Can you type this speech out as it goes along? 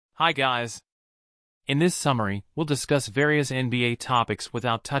Hi guys. In this summary, we'll discuss various NBA topics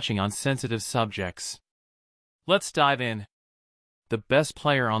without touching on sensitive subjects. Let's dive in. The best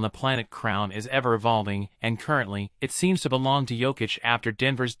player on the planet crown is ever evolving, and currently, it seems to belong to Jokić after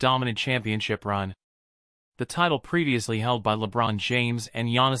Denver's dominant championship run. The title previously held by LeBron James and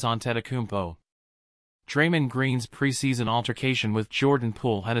Giannis Antetokounmpo. Draymond Green's preseason altercation with Jordan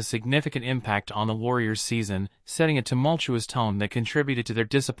Poole had a significant impact on the Warriors' season, setting a tumultuous tone that contributed to their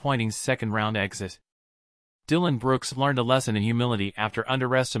disappointing second-round exit. Dillon Brooks learned a lesson in humility after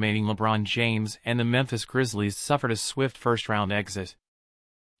underestimating LeBron James, and the Memphis Grizzlies suffered a swift first-round exit.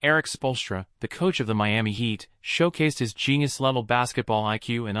 Erik Spoelstra, the coach of the Miami Heat, showcased his genius-level basketball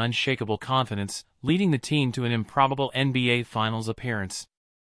IQ and unshakable confidence, leading the team to an improbable NBA Finals appearance.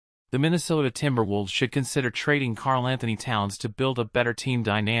 The Minnesota Timberwolves should consider trading Karl-Anthony Towns to build a better team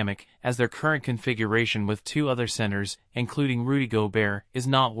dynamic, as their current configuration with two other centers, including Rudy Gobert, is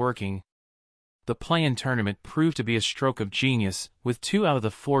not working. The play-in tournament proved to be a stroke of genius, with 2 out of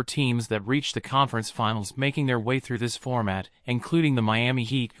the 4 teams that reached the conference finals making their way through this format, including the Miami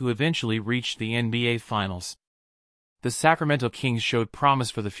Heat, who eventually reached the NBA Finals. The Sacramento Kings showed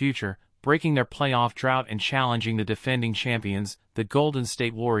promise for the future, breaking their playoff drought and challenging the defending champions, the Golden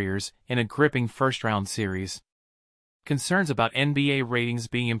State Warriors, in a gripping first-round series. Concerns about NBA ratings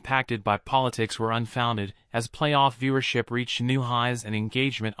being impacted by politics were unfounded, as playoff viewership reached new highs and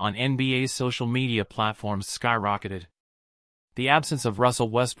engagement on NBA social media platforms skyrocketed. The absence of Russell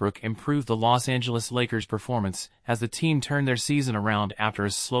Westbrook improved the Los Angeles Lakers' performance, as the team turned their season around after a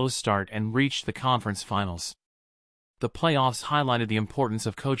slow start and reached the conference finals. The playoffs highlighted the importance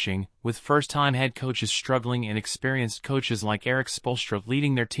of coaching, with first-time head coaches struggling and experienced coaches like Erik Spoelstra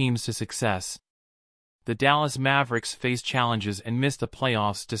leading their teams to success. The Dallas Mavericks faced challenges and missed the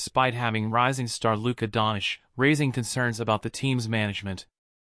playoffs despite having rising star Luka Doncic, raising concerns about the team's management.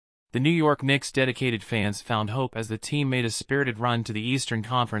 The New York Knicks' dedicated fans found hope as the team made a spirited run to the Eastern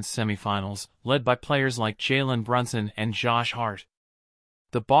Conference semifinals, led by players like Jalen Brunson and Josh Hart.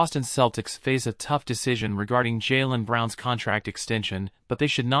 The Boston Celtics face a tough decision regarding Jaylen Brown's contract extension, but they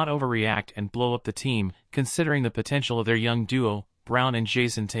should not overreact and blow up the team, considering the potential of their young duo, Brown and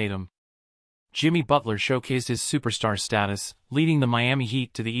Jason Tatum. Jimmy Butler showcased his superstar status, leading the Miami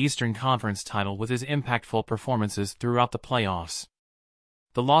Heat to the Eastern Conference title with his impactful performances throughout the playoffs.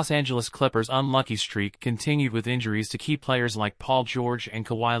 The Los Angeles Clippers' unlucky streak continued with injuries to key players like Paul George and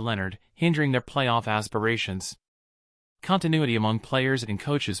Kawhi Leonard, hindering their playoff aspirations. Continuity among players and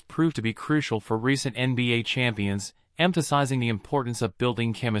coaches proved to be crucial for recent NBA champions, emphasizing the importance of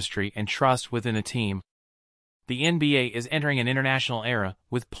building chemistry and trust within a team. The NBA is entering an international era,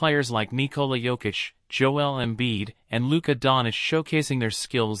 with players like Nikola Jokić, Joel Embiid, and Luka Doncic showcasing their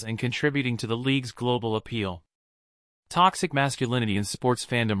skills and contributing to the league's global appeal. Toxic masculinity in sports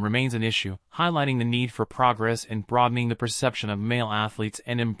fandom remains an issue, highlighting the need for progress in broadening the perception of male athletes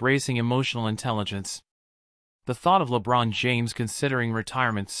and embracing emotional intelligence. The thought of LeBron James considering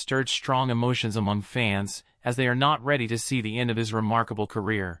retirement stirred strong emotions among fans, as they are not ready to see the end of his remarkable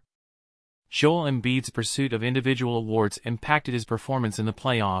career. Joel Embiid's pursuit of individual awards impacted his performance in the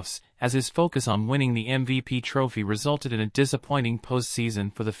playoffs, as his focus on winning the MVP trophy resulted in a disappointing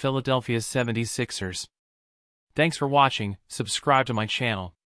postseason for the Philadelphia 76ers. Thanks for watching, subscribe to my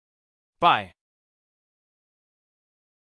channel. Bye.